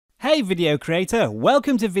Hey video creator,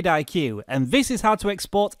 welcome to vidIQ, and this is how to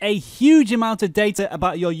export a huge amount of data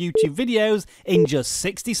about your YouTube videos in just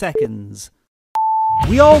 60 seconds.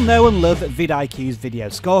 We all know and love vidIQ's video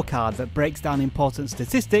scorecard that breaks down important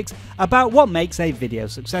statistics about what makes a video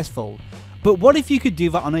successful. But what if you could do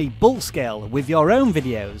that on a bulk scale with your own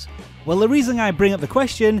videos? Well, the reason I bring up the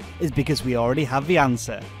question is because we already have the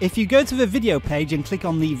answer. If you go to the video page and click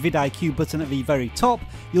on the vidIQ button at the very top,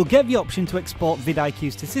 you'll get the option to export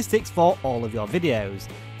vidIQ statistics for all of your videos.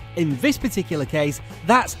 In this particular case,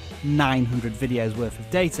 that's 900 videos worth of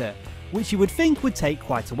data, which you would think would take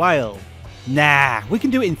quite a while. Nah, we can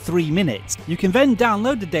do it in 3 minutes. You can then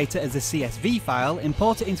download the data as a CSV file,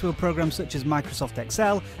 import it into a program such as Microsoft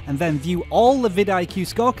Excel, and then view all the vidIQ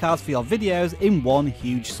scorecards for your videos in one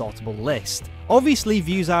huge sortable list. Obviously,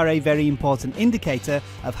 views are a very important indicator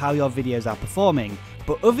of how your videos are performing,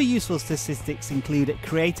 but other useful statistics include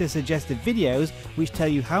creator suggested videos, which tell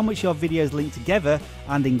you how much your videos link together,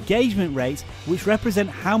 and engagement rates, which represent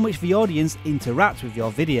how much the audience interacts with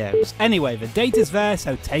your videos. Anyway, the data's there,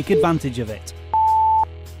 so take advantage of it.